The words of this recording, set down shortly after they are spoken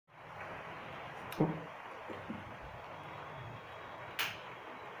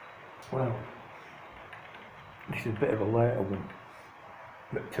Well, this is a bit of a later one,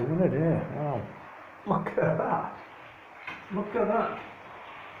 but 2 in a day, wow, look at that, look at that.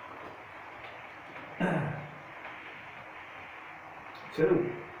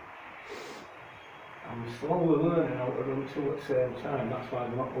 Two. I'm slowly learning how to run 2 at the same time, that's why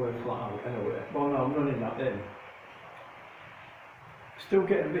I'm not going flat out anyway. Well no, I'm running that in. Still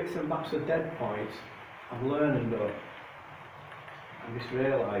getting bits and bats of dead points. I'm learning though. I'm just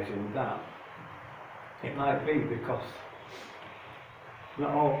realising that it might be because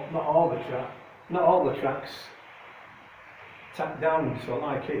not all the tracks tack down, so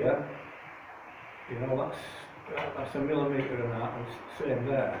like here, you know, that's a millimetre and that, and same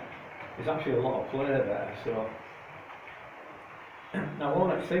there. There's actually a lot of play there, so now one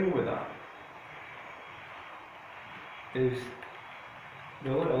next thing with that is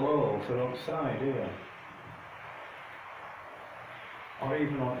the little holes are on the side here, or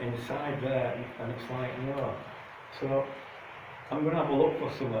even on inside there, and it's like no. So I'm going to have a look for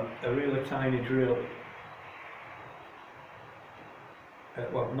a really tiny drill.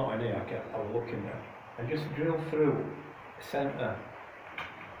 Well, not in here, I can't have a look in there, and just drill through centre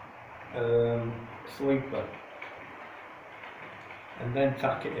sleeper and then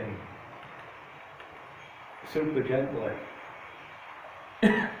tack it in super gently.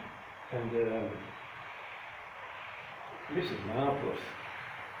 And this is marvellous.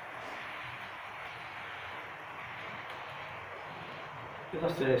 As I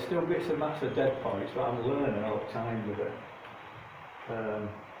say, still bits and bats of dead points, but I'm learning all the time with it.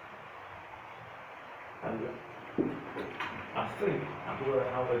 And I think I've learned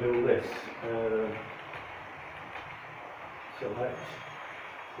how to do this. Select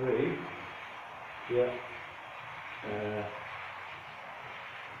 3, yeah,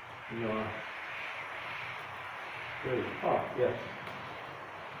 no, 3, oh yes.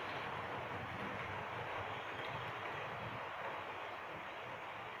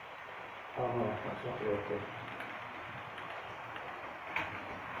 Oh no, that's not working.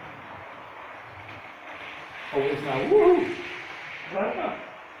 Oh, it's now, woohoo!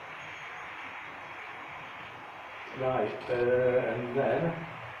 Right, and then,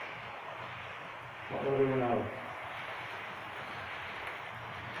 what do I do now?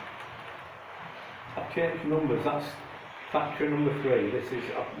 I've changed numbers, that's factory number 3, this is,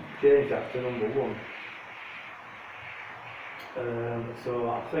 I've changed that to number 1. So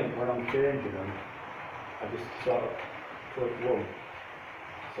I think when I'm changing them, I just sort of click 1,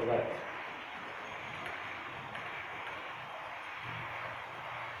 select.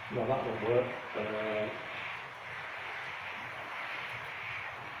 No, that won't work.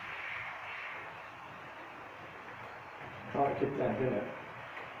 Try to keep that, didn't it?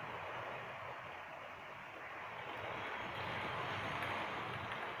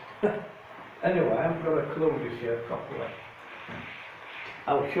 Anyway, I haven't got a clue this year properly.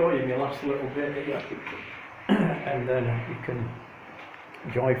 I'll show you my last little bit here, and then you can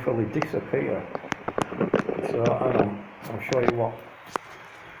joyfully disappear. So I'll show you what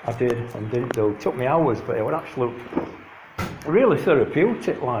I did and didn't do. It took me hours, but it was actually really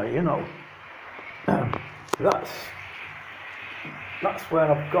therapeutic, like, you know. That's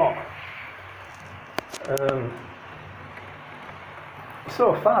where I've got.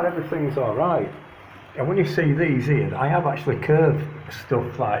 So far everything's alright. And when you see these here, I have actually curved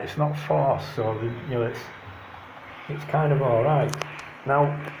stuff, like it's not forced, so you know it's kind of alright.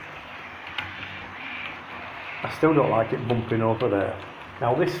 Now I still don't like it bumping over there.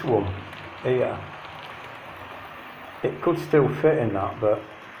 Now this one here, it could still fit in that, but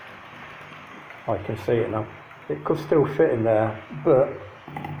I can see it now. It could still fit in there, but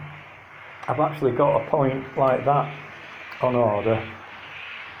I've actually got a point like that on order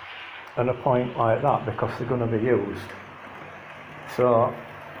and a point like that because they're going to be used. So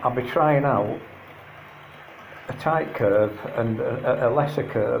I'll be trying out a tight curve and a lesser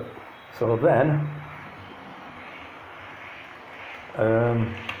curve. So then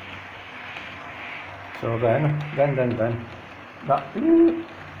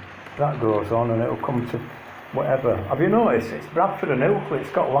that goes on and it'll come to whatever. Have you noticed it's Bradford and Ilkley, it's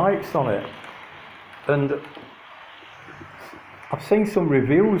got lights on it, and I've seen some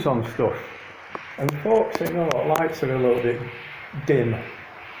reviews on stuff and folks say, no, lights are a little bit dim,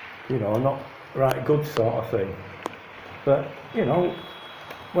 you know, not right good sort of thing. But you know,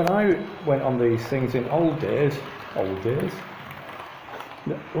 when I went on these things in old days, the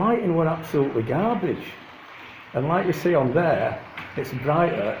lighting were absolutely garbage. And like you see on there, it's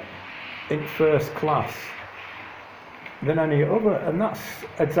brighter in first class than any other, and that's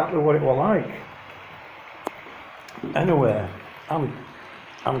exactly what it was like. Anyway,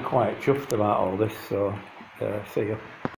 I'm quite chuffed about all this, so see you.